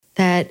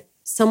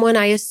someone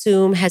I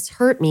assume has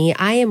hurt me,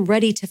 I am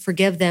ready to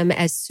forgive them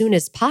as soon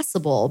as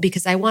possible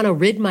because I want to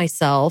rid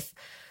myself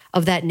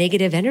of that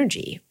negative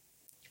energy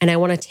and I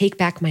want to take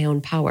back my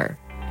own power.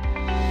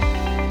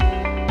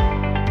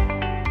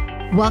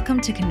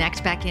 Welcome to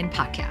Connect Back In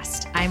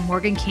podcast. I'm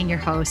Morgan King, your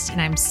host, and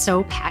I'm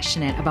so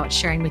passionate about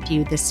sharing with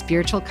you the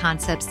spiritual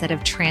concepts that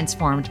have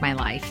transformed my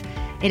life.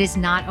 It is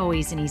not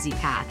always an easy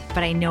path,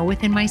 but I know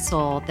within my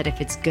soul that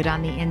if it's good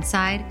on the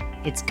inside,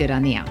 it's good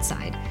on the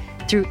outside.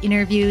 Through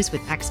interviews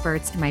with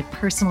experts and my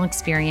personal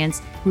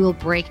experience, we will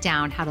break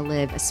down how to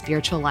live a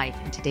spiritual life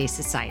in today's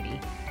society.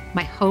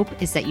 My hope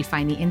is that you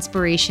find the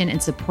inspiration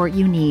and support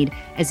you need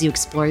as you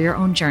explore your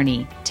own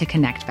journey to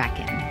connect back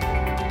in.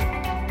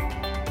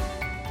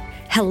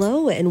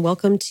 Hello and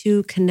welcome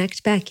to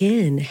Connect Back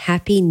In.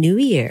 Happy New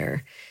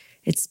Year.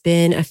 It's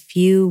been a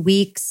few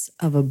weeks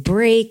of a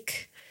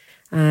break.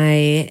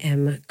 I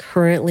am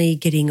currently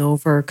getting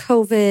over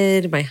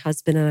COVID. My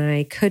husband and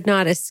I could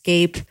not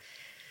escape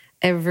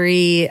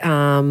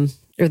the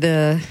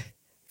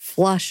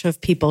flush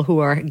of people who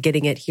are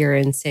getting it here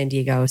in San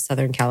Diego,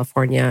 Southern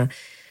California.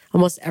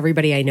 Almost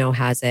everybody I know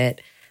has it.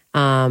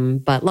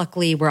 But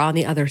luckily we're on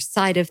the other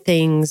side of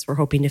things. We're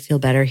hoping to feel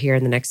better here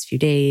in the next few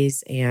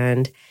days.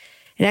 And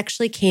it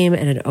actually came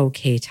at an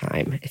okay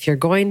time. If you're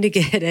going to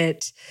get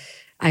it,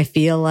 I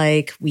feel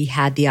like we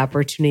had the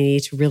opportunity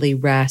to really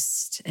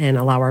rest and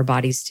allow our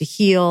bodies to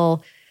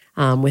heal.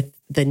 With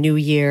the new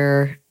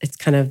year, it's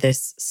kind of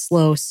this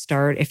slow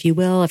start, if you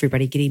will,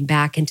 everybody getting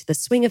back into the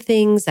swing of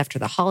things after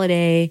the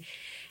holiday.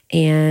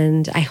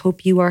 And I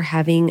hope you are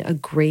having a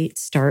great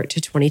start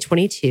to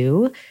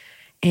 2022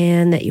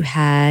 and that you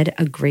had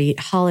a great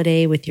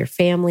holiday with your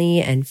family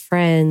and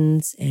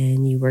friends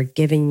and you were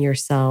giving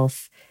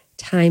yourself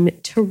time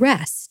to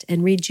rest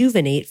and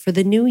rejuvenate for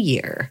the new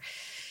year.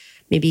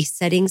 Maybe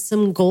setting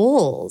some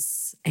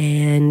goals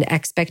and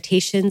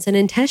expectations and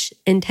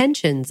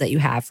intentions that you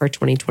have for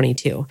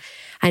 2022.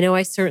 I know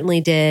I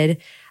certainly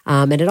did.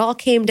 And it all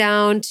came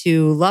down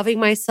to loving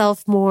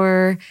myself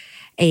more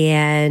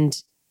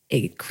and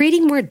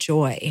creating more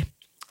joy.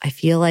 I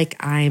feel like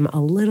I'm a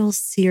little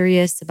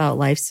serious about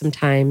life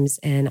sometimes,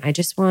 and I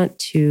just want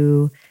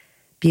to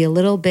be a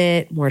little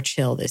bit more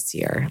chill this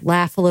year,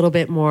 laugh a little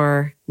bit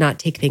more, not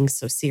take things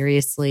so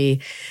seriously.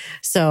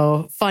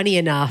 So funny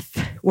enough,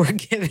 we're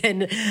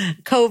given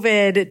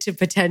COVID to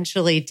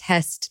potentially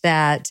test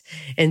that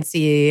and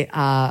see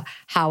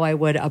how I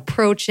would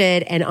approach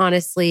it. And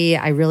honestly,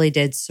 I really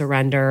did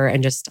surrender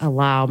and just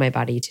allow my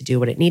body to do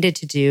what it needed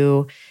to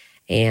do.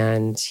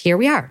 And here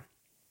we are.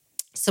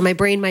 So my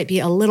brain might be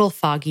a little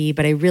foggy,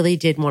 but I really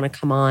did want to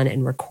come on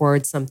and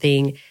record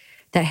something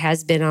that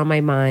has been on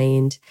my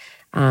mind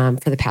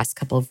for the past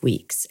couple of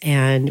weeks.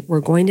 And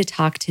we're going to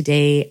talk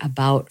today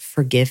about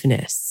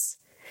forgiveness.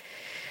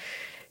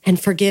 And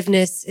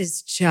forgiveness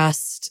is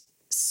just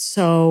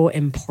so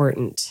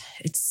important.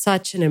 It's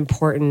such an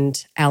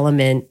important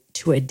element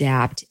to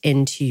adapt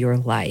into your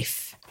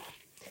life.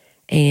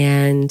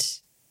 And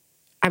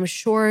I'm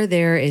sure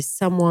there is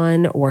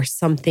someone or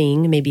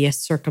something, maybe a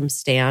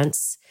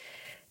circumstance,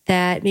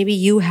 that maybe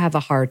you have a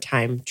hard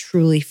time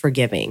truly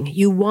forgiving.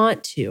 You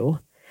want to.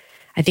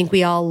 I think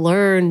we all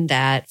learn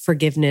that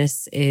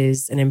forgiveness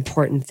is an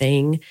important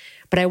thing,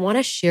 but I want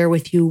to share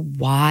with you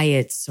why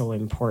it's so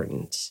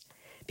important.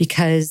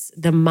 Because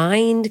the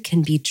mind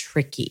can be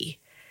tricky,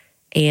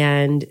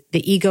 and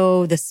the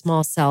ego, the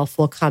small self,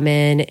 will come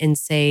in and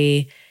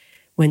say,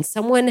 when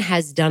someone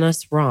has done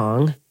us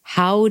wrong,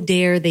 how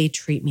dare they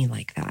treat me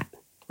like that,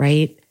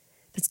 right?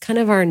 That's kind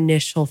of our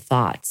initial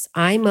thoughts.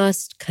 I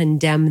must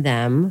condemn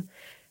them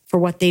for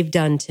what they've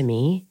done to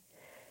me.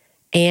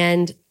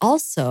 And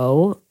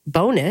also,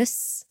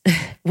 bonus,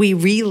 we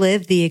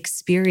relive the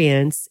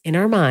experience in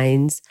our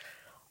minds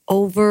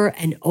over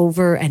and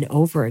over and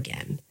over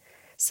again.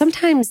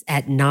 Sometimes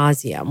ad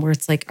nauseum, where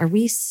it's like, are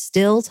we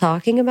still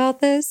talking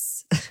about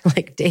this?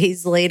 Like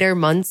days later,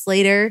 months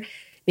later,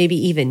 maybe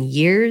even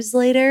years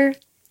later.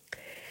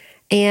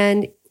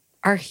 And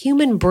our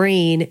human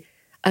brain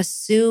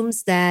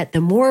assumes that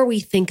the more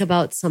we think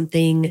about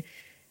something,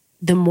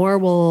 the more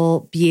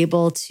we'll be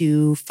able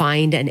to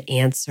find an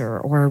answer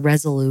or a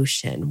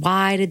resolution.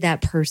 Why did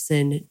that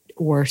person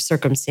or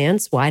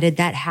circumstance, why did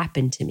that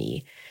happen to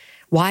me?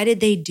 Why did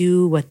they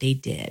do what they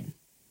did?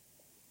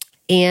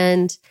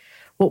 And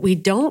what we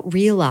don't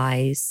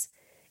realize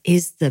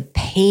is the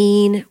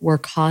pain we're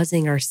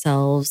causing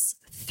ourselves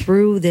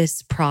through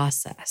this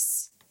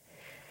process.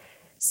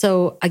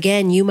 So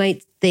again, you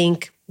might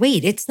think,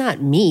 wait, it's not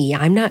me.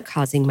 I'm not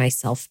causing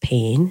myself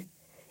pain.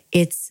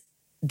 It's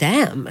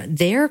them.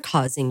 They're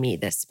causing me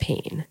this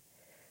pain.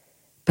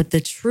 But the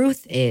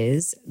truth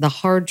is, the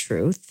hard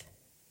truth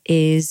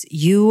is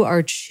you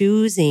are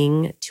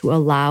choosing to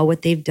allow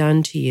what they've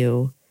done to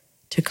you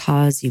to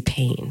cause you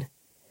pain.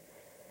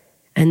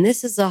 And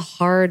this is a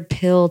hard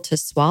pill to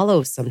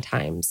swallow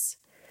sometimes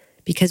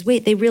because,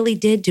 wait, they really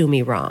did do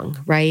me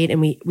wrong, right?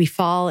 And we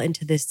fall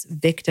into this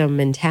victim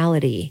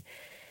mentality.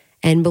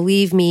 And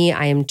believe me,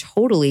 I am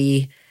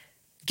totally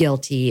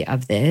guilty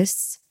of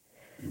this.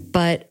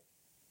 But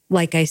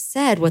like I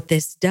said, what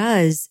this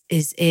does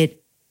is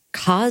it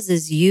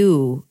causes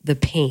you the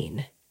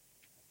pain.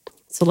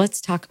 So let's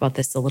talk about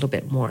this a little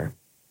bit more.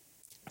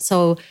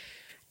 So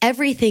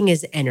everything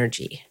is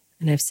energy.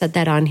 And I've said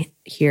that on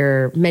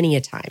here many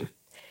a time.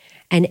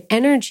 And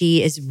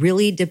energy is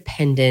really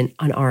dependent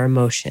on our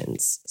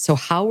emotions. So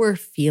how we're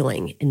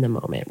feeling in the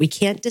moment. We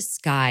can't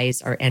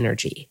disguise our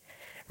energy,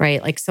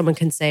 right? Like someone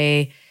can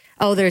say,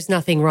 oh, there's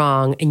nothing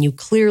wrong. And you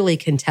clearly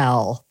can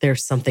tell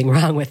there's something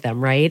wrong with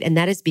them, right? And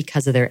that is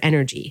because of their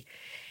energy.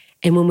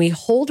 And when we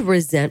hold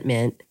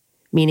resentment,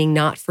 meaning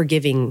not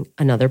forgiving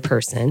another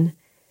person,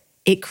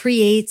 it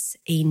creates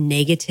a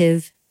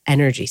negative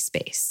energy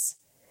space.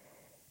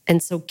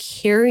 And so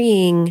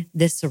carrying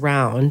this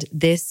around,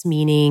 this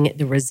meaning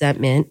the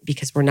resentment,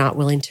 because we're not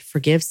willing to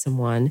forgive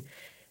someone,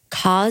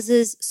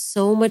 causes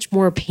so much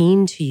more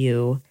pain to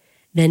you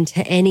than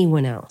to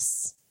anyone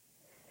else.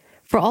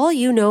 For all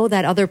you know,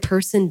 that other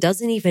person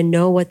doesn't even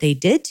know what they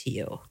did to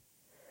you.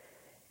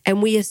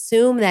 And we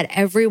assume that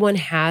everyone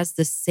has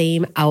the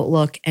same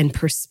outlook and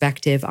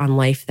perspective on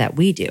life that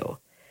we do.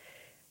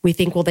 We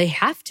think, well, they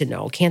have to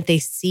know. Can't they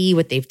see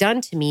what they've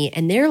done to me?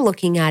 And they're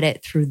looking at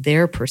it through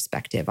their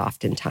perspective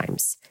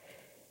oftentimes.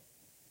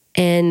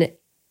 And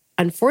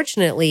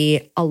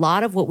unfortunately, a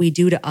lot of what we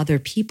do to other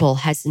people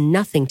has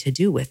nothing to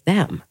do with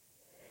them.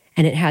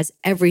 And it has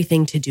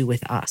everything to do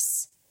with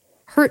us.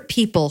 Hurt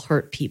people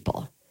hurt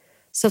people.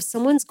 So if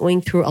someone's going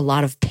through a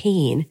lot of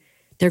pain,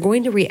 they're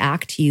going to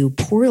react to you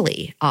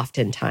poorly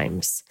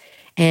oftentimes.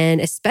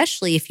 And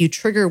especially if you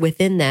trigger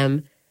within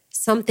them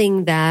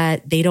something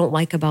that they don't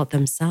like about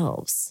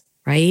themselves,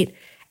 right?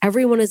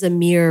 Everyone is a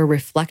mirror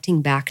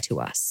reflecting back to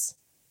us,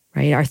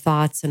 right? Our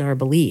thoughts and our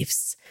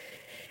beliefs.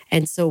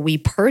 And so we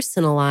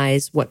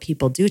personalize what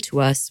people do to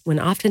us when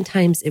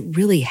oftentimes it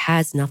really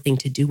has nothing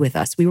to do with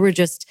us. We were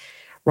just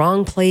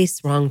wrong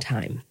place, wrong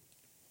time.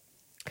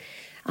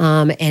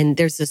 And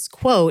there's this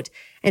quote,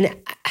 and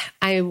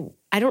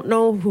I don't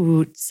know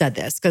who said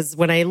this, because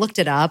when I looked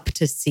it up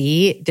to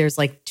see, there's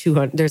like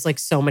 200, there's like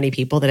so many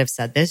people that have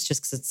said this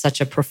just because it's such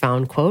a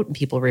profound quote and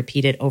people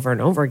repeat it over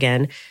and over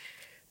again.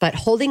 But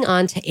holding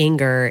on to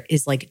anger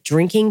is like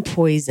drinking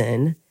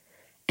poison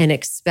and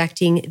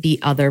expecting the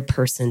other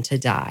person to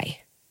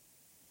die.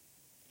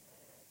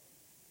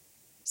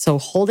 So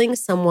holding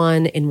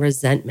someone in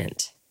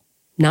resentment,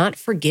 not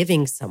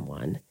forgiving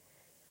someone,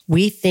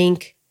 we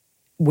think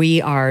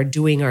we are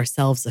doing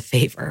ourselves a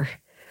favor,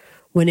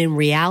 when in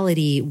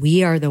reality,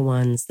 we are the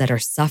ones that are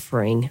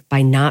suffering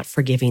by not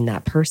forgiving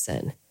that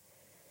person.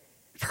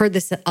 I've heard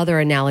this other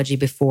analogy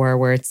before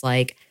where it's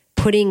like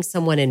putting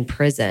someone in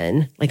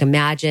prison. Like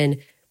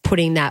imagine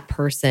putting that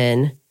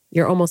person,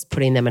 you're almost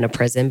putting them in a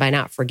prison by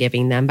not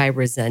forgiving them, by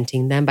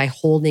resenting them, by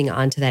holding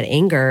on to that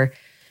anger.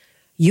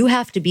 You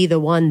have to be the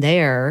one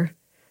there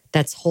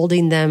that's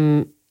holding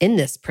them in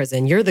this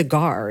prison. You're the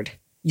guard.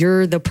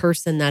 You're the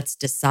person that's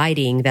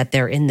deciding that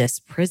they're in this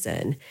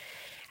prison.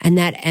 And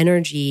that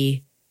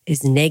energy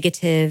is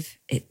negative.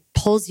 It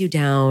pulls you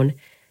down,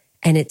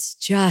 and it's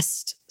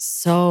just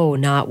so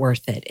not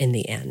worth it in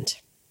the end.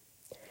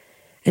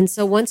 And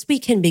so once we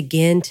can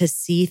begin to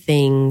see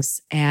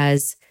things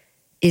as,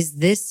 is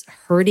this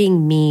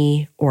hurting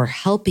me or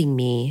helping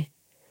me?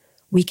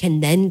 We can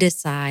then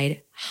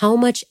decide how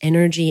much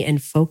energy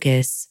and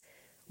focus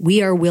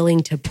we are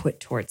willing to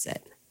put towards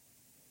it.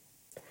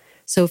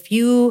 So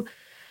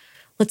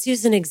let's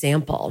use an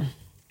example.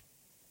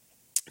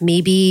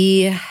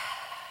 Maybe,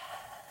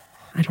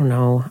 I don't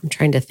know, I'm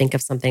trying to think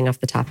of something off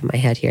the top of my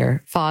head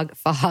here.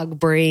 Fog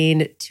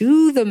brain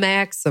to the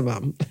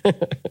maximum.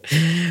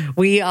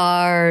 We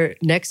are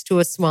next to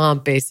a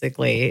swamp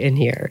basically in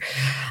here.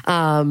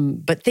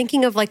 But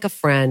thinking of like a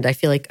friend, I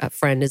feel like a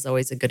friend is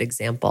always a good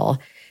example.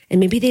 And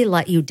maybe they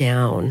let you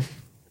down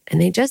and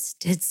they just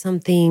did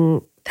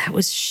something that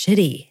was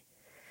shitty.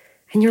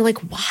 And you're like,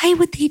 why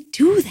would they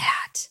do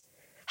that?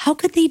 How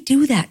could they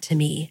do that to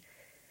me?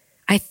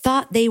 I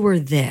thought they were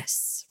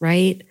this,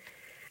 right?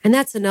 And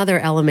that's another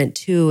element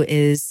too,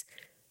 is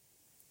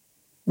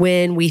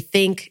when we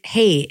think,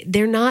 hey,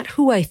 they're not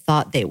who I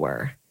thought they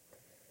were.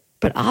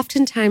 But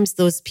oftentimes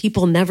those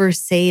people never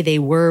say they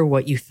were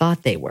what you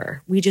thought they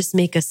were. We just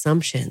make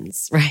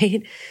assumptions,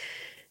 right?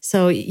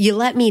 So you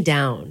let me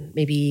down.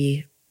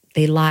 Maybe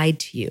they lied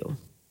to you,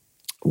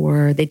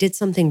 or they did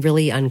something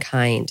really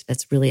unkind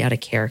that's really out of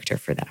character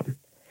for them.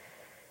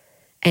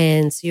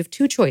 And so you have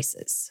two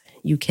choices.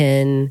 You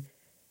can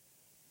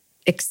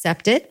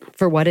accept it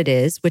for what it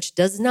is, which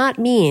does not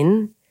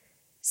mean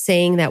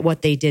saying that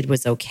what they did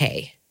was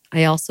okay.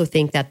 I also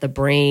think that the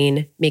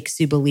brain makes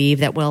you believe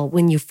that, well,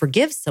 when you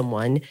forgive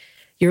someone,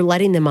 you're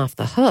letting them off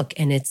the hook.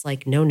 And it's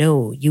like,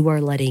 no, you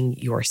are letting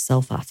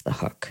yourself off the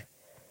hook.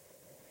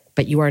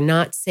 But you are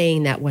not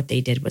saying that what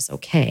they did was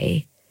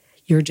okay.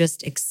 You're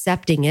just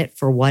accepting it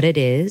for what it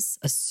is,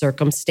 a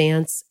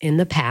circumstance in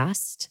the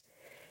past.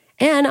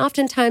 And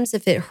oftentimes,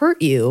 if it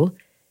hurt you,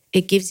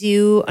 it gives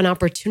you an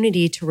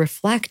opportunity to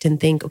reflect and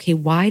think, okay,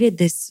 why did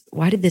this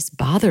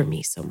bother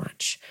me so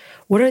much?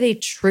 What are they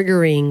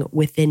triggering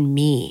within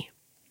me?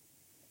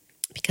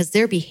 because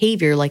their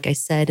behavior, like I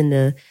said in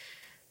the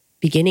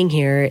beginning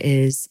here,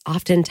 is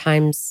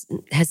oftentimes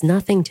has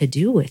nothing to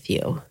do with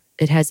you.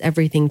 It has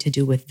everything to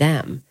do with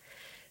them.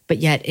 But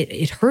yet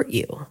it hurt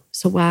you.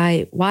 So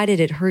why did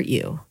it hurt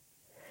you?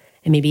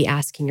 And maybe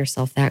asking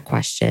yourself that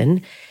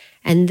question.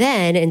 And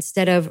then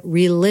instead of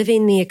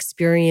reliving the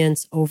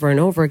experience over and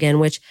over again,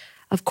 which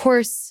of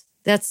course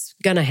that's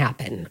going to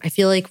happen. I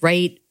feel like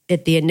right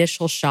at the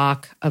initial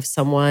shock of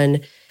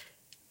someone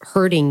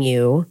hurting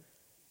you,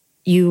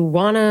 you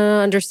want to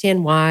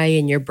understand why,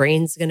 and your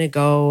brain's going to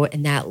go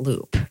in that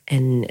loop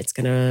and it's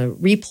going to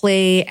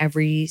replay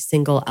every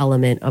single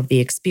element of the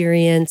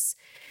experience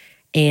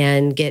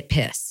and get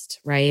pissed,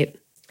 right?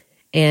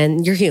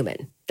 And you're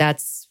human.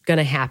 That's going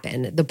to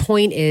happen. The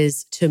point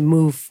is to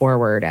move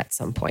forward at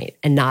some point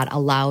and not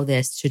allow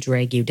this to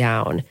drag you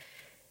down.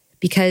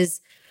 Because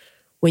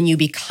when you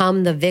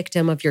become the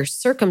victim of your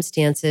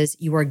circumstances,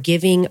 you are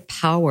giving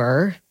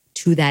power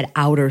to that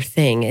outer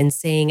thing and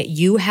saying,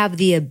 you have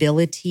the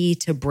ability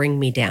to bring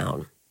me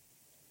down.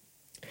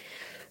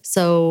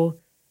 So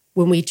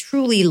when we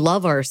truly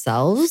love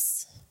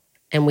ourselves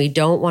and we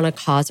don't want to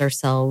cause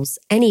ourselves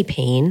any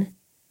pain,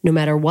 no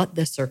matter what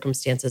the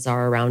circumstances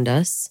are around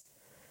us,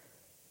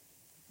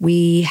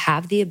 we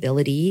have the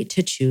ability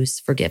to choose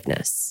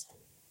forgiveness.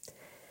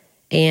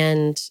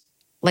 And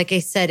like I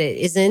said, it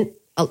isn't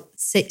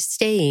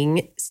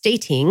stating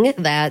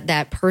that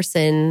that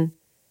person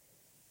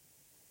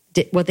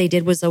what they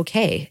did was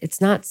okay.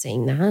 It's not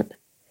saying that.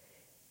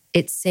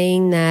 It's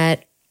saying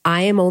that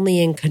I am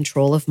only in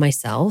control of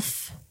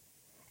myself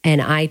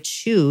and I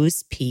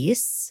choose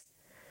peace.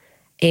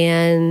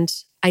 And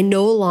I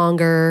no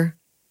longer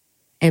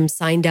am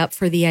signed up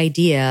for the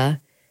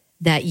idea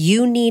that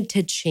you need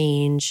to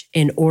change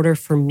in order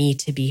for me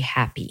to be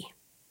happy.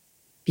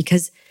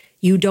 Because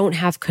you don't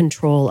have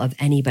control of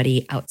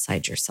anybody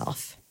outside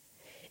yourself.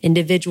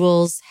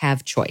 Individuals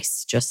have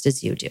choice, just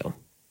as you do.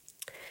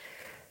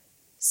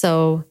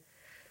 So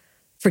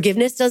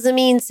forgiveness doesn't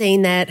mean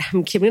saying that,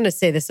 I'm going to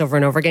say this over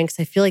and over again because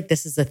I feel like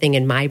this is the thing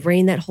in my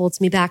brain that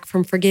holds me back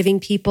from forgiving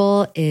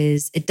people,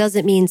 is it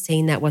doesn't mean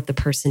saying that what the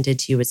person did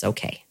to you is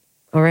okay.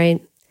 All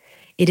right?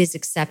 It is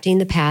accepting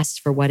the past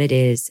for what it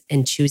is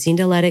and choosing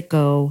to let it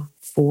go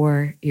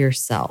for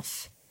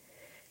yourself.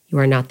 You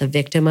are not the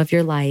victim of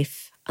your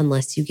life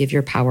unless you give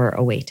your power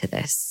away to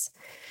this.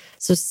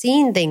 So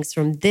seeing things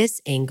from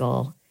this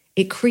angle,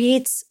 it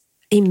creates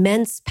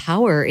immense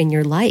power in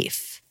your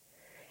life.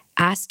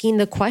 Asking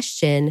the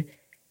question,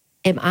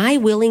 am I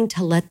willing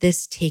to let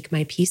this take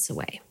my peace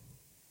away?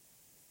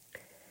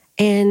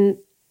 And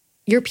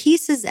your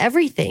peace is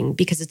everything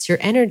because it's your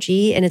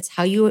energy and it's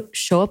how you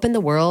show up in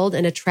the world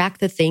and attract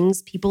the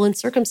things, people, and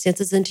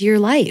circumstances into your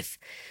life.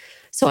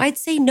 So I'd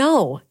say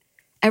no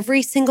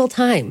every single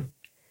time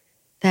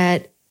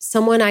that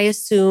someone I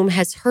assume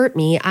has hurt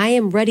me. I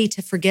am ready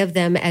to forgive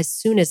them as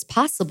soon as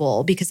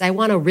possible because I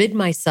want to rid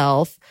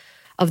myself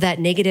of that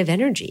negative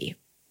energy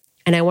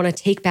and I want to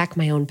take back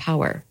my own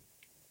power.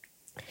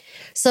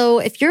 So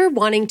if you're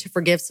wanting to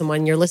forgive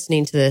someone, you're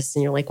listening to this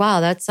and you're like, wow,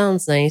 that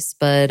sounds nice,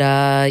 but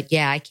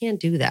yeah, I can't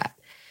do that.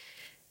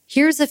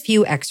 Here's a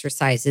few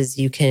exercises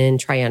you can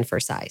try on for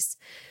size.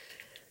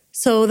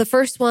 So the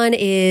first one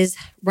is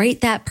write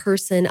that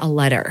person a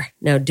letter.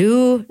 Now,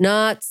 do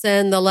not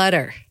send the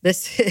letter.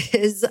 This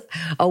is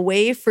a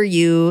way for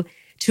you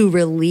to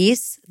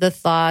release the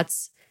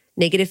thoughts,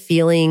 negative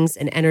feelings,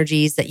 and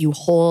energies that you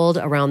hold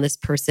around this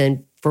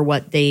person for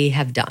what they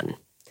have done.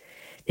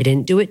 They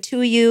didn't do it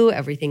to you.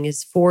 Everything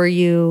is for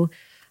you.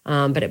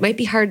 But it might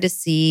be hard to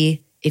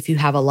see if you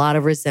have a lot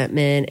of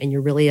resentment and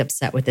you're really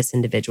upset with this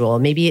individual.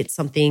 Maybe it's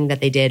something that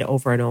they did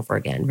over and over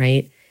again,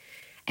 right?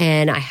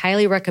 And I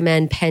highly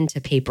recommend pen to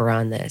paper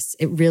on this.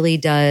 It really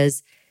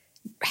does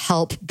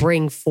help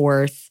bring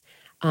forth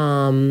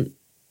a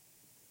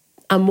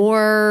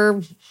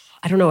more,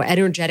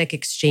 energetic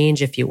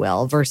exchange, if you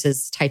will,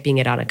 versus typing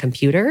it on a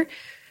computer.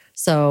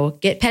 So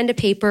get pen to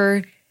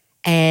paper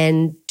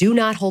and do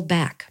not hold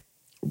back.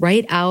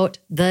 Write out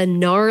the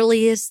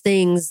gnarliest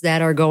things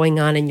that are going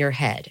on in your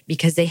head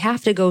because they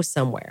have to go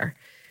somewhere.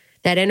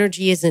 That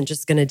energy isn't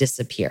just going to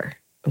disappear,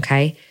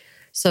 okay?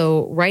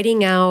 So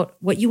writing out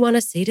what you want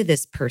to say to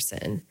this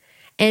person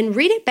and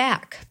read it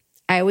back.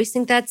 I always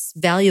think that's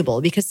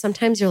valuable because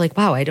sometimes you're like,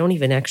 wow, I don't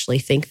even actually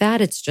think that.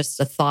 It's just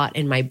a thought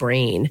in my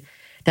brain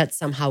that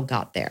somehow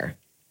got there.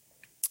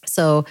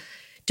 So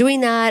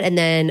doing that and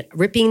then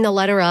ripping the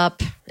letter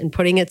up and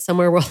putting it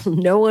somewhere where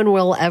no one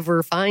will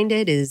ever find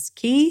it is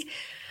key.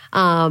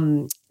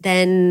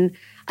 Then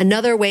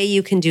another way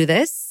you can do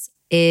this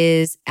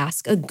is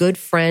ask a good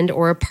friend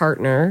or a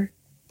partner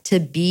to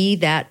be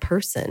that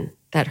person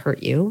that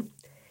hurt you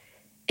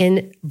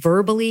and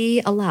verbally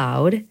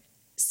aloud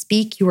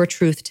speak your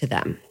truth to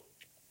them.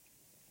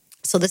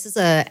 So this is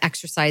an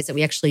exercise that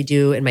we actually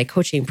do in my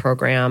coaching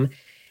program,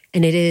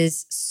 and it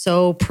is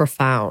so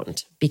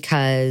profound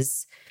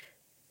because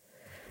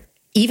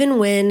even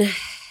when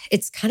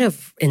it's kind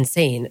of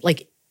insane,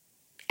 like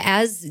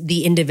as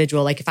the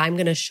individual, like if I'm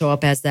going to show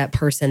up as that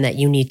person that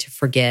you need to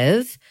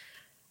forgive,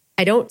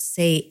 I don't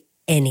say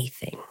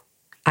anything.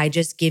 I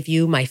just give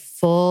you my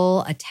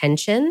full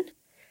attention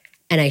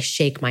and I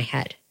shake my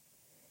head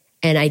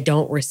and I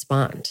don't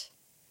respond.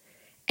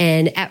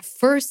 And at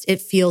first,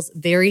 it feels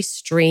very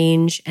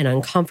strange and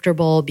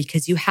uncomfortable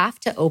because you have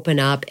to open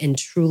up and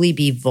truly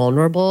be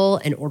vulnerable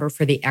in order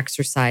for the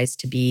exercise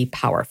to be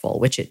powerful,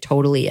 which it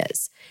totally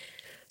is.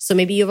 So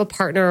maybe you have a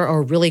partner or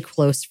a really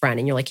close friend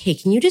and you're like, hey,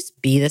 can you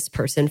just be this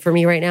person for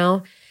me right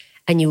now?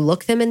 And you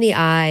look them in the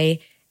eye.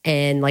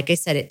 And like I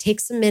said, it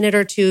takes a minute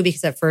or two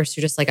because at first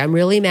you're just like, I'm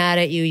really mad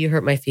at you. You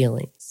hurt my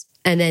feelings.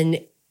 And then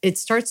it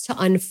starts to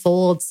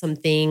unfold some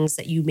things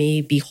that you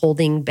may be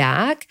holding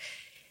back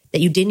that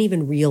you didn't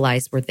even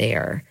realize were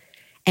there.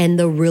 And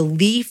the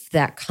relief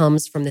that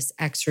comes from this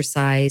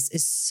exercise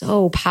is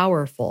so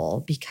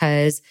powerful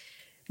because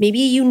maybe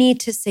you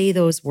need to say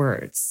those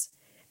words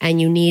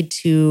and you need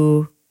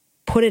to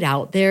put it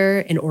out there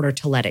in order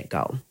to let it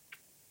go.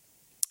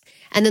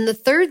 And then the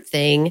third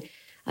thing,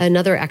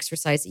 another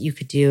exercise that you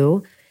could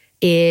do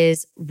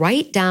is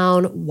write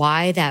down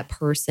why that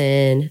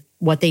person,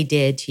 what they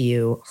did to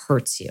you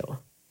hurts you.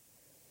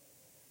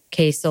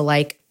 Okay, so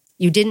like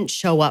you didn't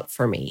show up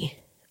for me.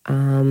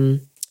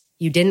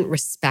 You didn't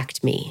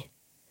respect me.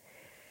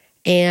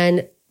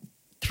 And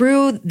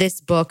through this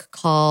book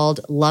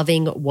called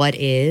Loving What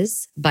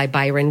Is by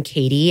Byron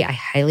Katie, I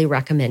highly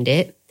recommend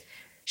it.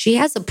 She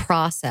has a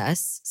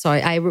process. So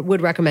I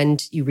would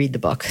recommend you read the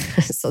book.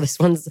 So this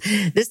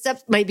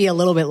step might be a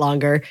little bit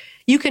longer.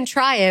 You can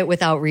try it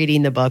without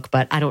reading the book,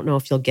 but I don't know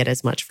if you'll get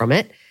as much from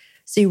it.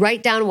 So you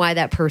write down why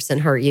that person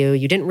hurt you.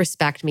 You didn't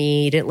respect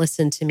me. You didn't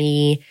listen to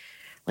me,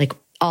 like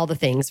all the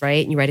things,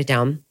 right? And you write it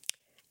down.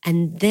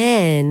 And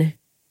then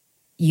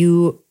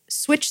you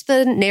switch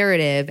the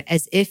narrative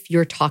as if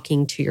you're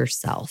talking to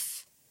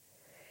yourself.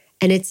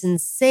 And it's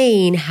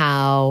insane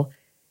how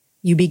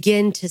you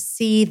begin to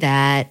see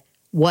that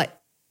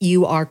what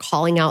you are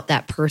calling out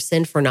that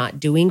person for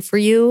not doing for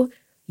you,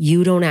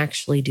 you don't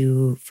actually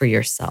do for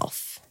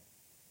yourself.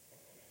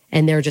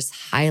 And they're just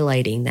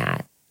highlighting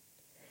that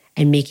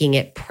and making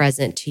it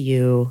present to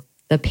you,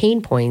 the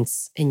pain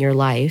points in your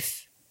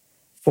life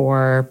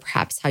for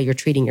perhaps how you're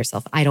treating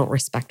yourself. I don't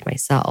respect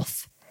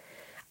myself.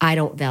 I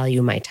don't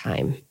value my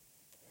time,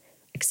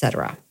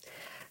 etc.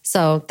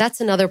 So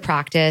that's another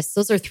practice.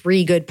 Those are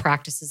 3 good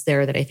practices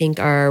there that I think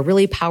are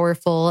really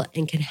powerful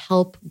and can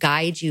help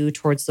guide you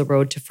towards the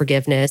road to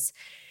forgiveness.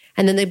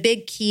 And then the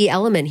big key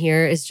element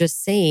here is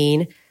just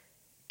saying,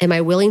 am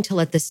I willing to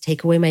let this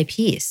take away my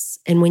peace?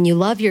 And when you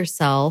love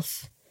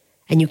yourself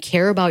and you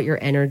care about your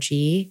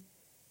energy,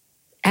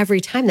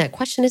 every time that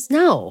question is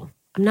no.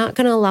 I'm not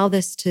going to allow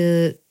this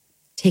to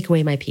take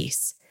away my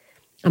peace.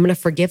 I'm going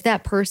to forgive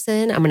that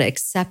person. I'm going to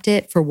accept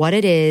it for what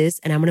it is,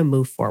 and I'm going to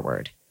move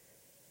forward.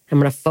 I'm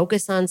going to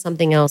focus on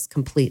something else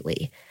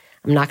completely.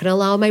 I'm not going to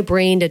allow my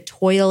brain to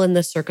toil in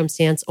the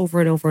circumstance over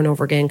and over and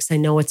over again because I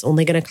know it's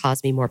only going to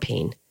cause me more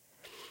pain.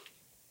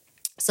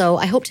 So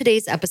I hope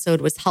today's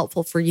episode was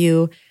helpful for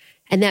you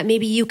and that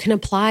maybe you can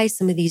apply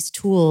some of these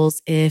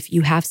tools if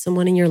you have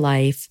someone in your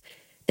life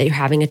that you're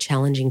having a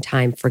challenging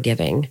time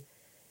forgiving.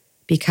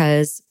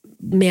 Because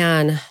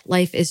man,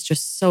 life is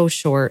just so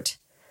short.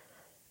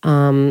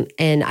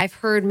 And I've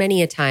heard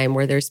many a time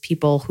where there's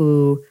people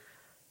who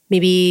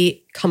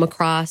maybe come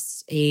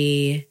across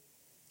a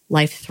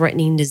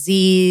life-threatening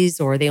disease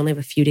or they only have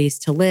a few days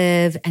to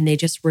live and they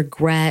just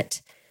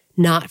regret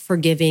not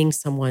forgiving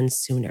someone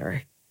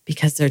sooner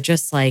because they're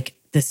just like,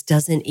 this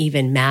doesn't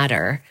even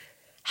matter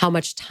how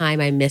much time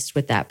I missed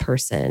with that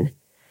person.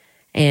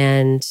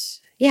 And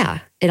yeah,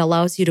 it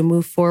allows you to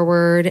move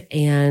forward.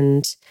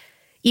 And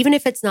even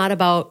if it's not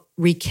about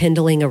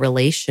rekindling a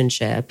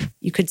relationship,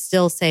 you could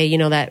still say, you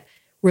know, that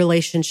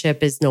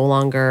relationship is no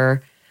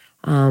longer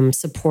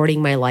supporting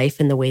my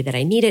life in the way that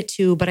I need it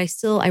to, but I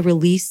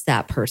release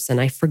that person.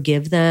 I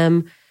forgive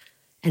them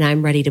and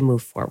I'm ready to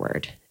move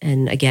forward.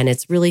 And again,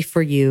 it's really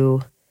for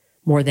you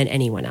more than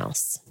anyone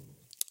else.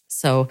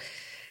 So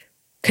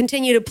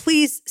continue to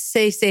please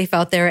stay safe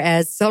out there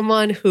as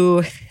someone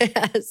who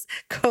has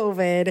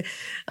COVID.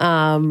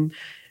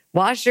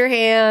 Wash your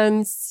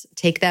hands,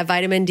 take that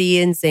vitamin D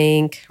and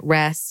zinc,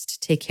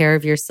 rest, take care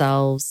of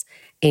yourselves,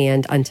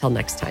 and until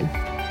next time.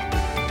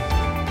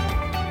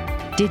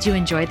 Did you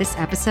enjoy this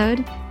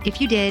episode?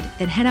 If you did,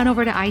 then head on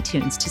over to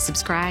iTunes to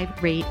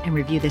subscribe, rate, and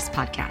review this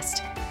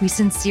podcast. We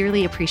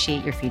sincerely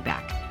appreciate your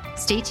feedback.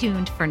 Stay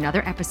tuned for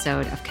another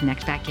episode of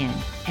Connect Back In,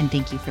 and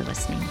thank you for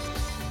listening.